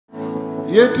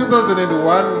Year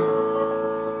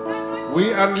 2001,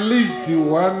 we unleashed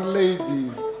one lady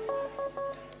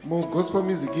more gospel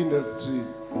music industry.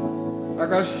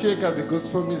 Akasheka the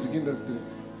gospel music industry.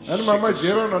 And Mama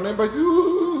Jero no nemba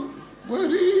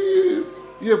Bari.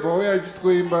 Ye boy I just go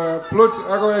imba plot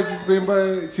I just go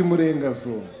imba Chimurenga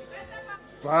so.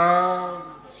 Va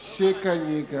sheka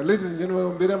nyika. Ladies and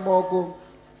gentlemen, mbele moko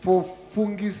for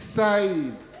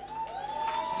Fungisai.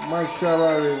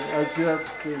 Mashallah, as you have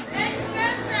stayed.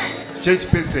 Church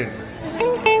person.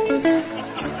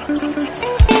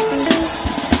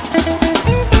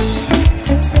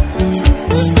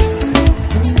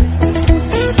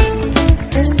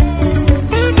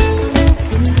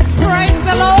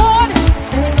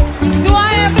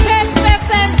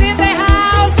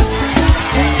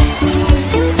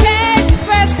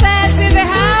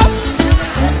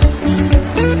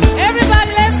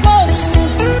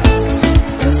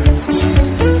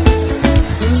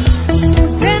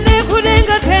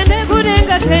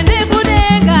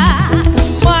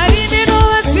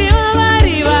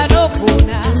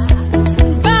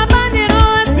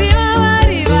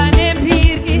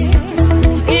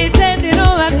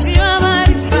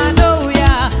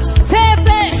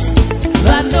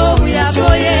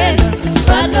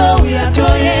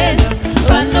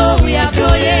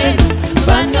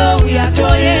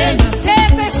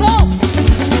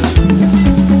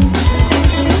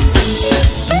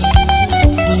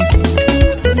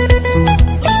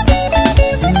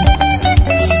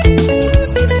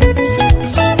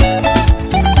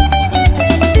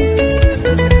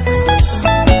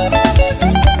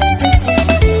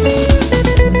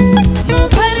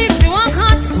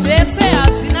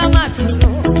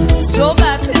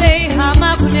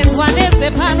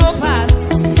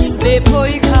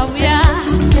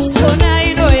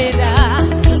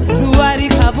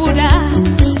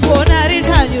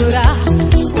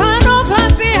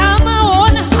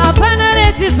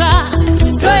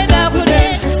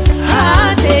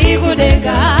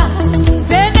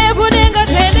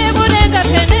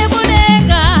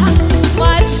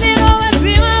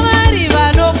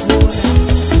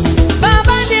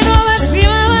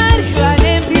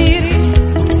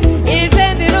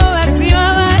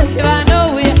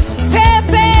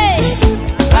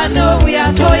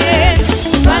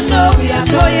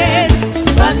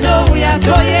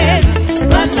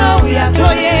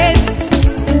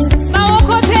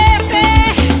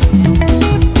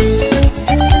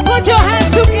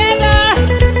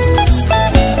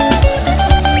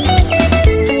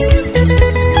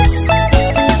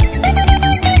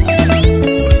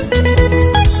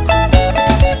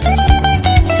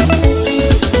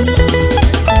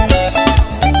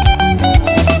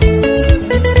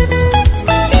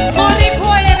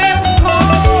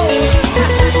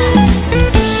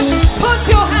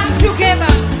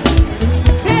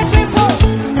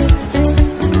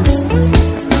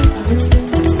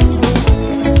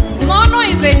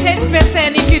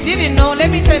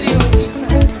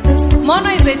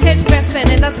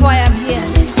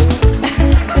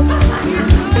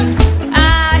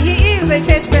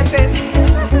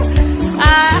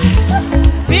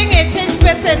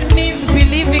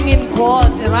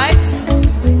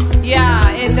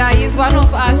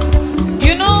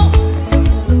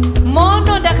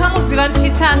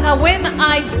 When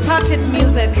I started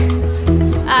music,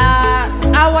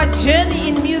 our journey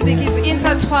in music is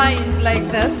intertwined like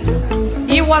this.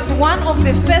 He was one of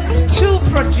the first two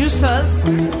producers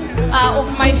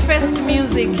of my first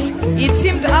music. He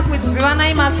teamed up with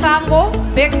Zivanai Masango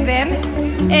back then,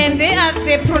 and they are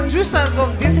the producers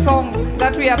of this song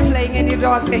that we are playing, and it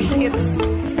was a hit.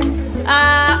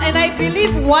 And I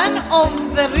believe one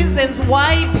of the reasons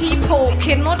why people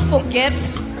cannot forget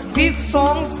these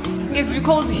songs is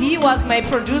because he was my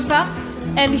producer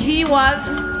and he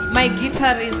was my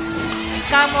guitarist.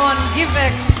 Come on, give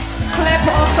a clap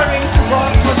offering to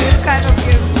God for this kind of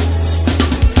gift.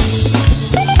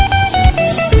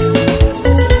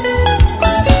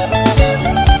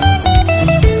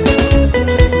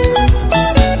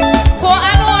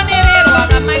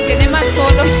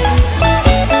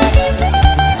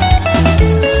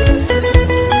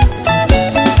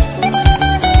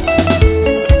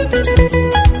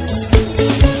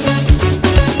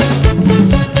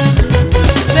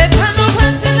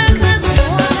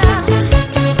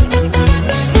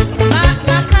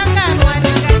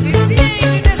 Makanga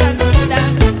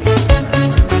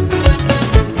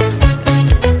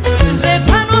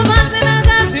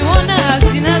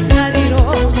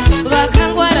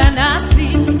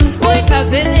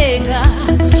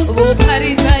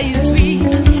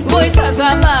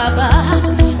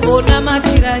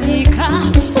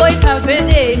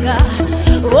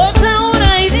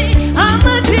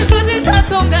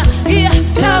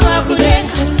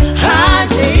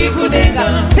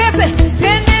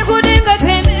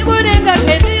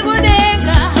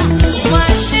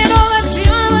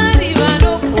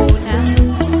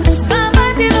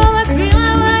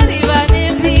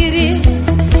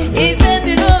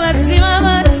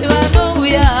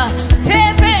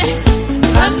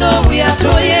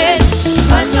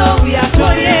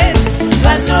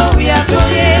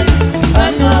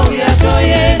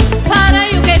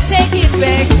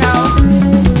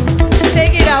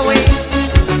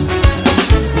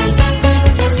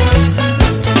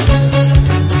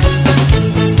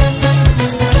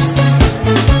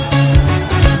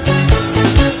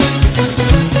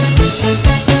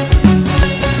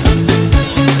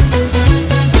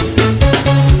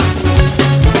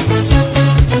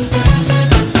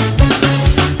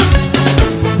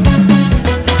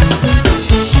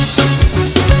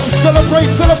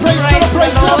Celebrate,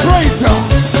 celebrate,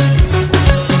 celebrate.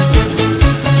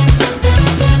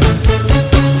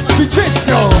 The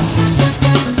Chico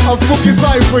of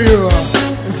Fungisai for you.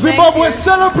 Zimbabwe,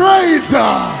 celebrate.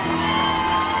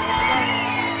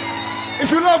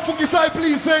 If you love Fungisai,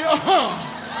 please say,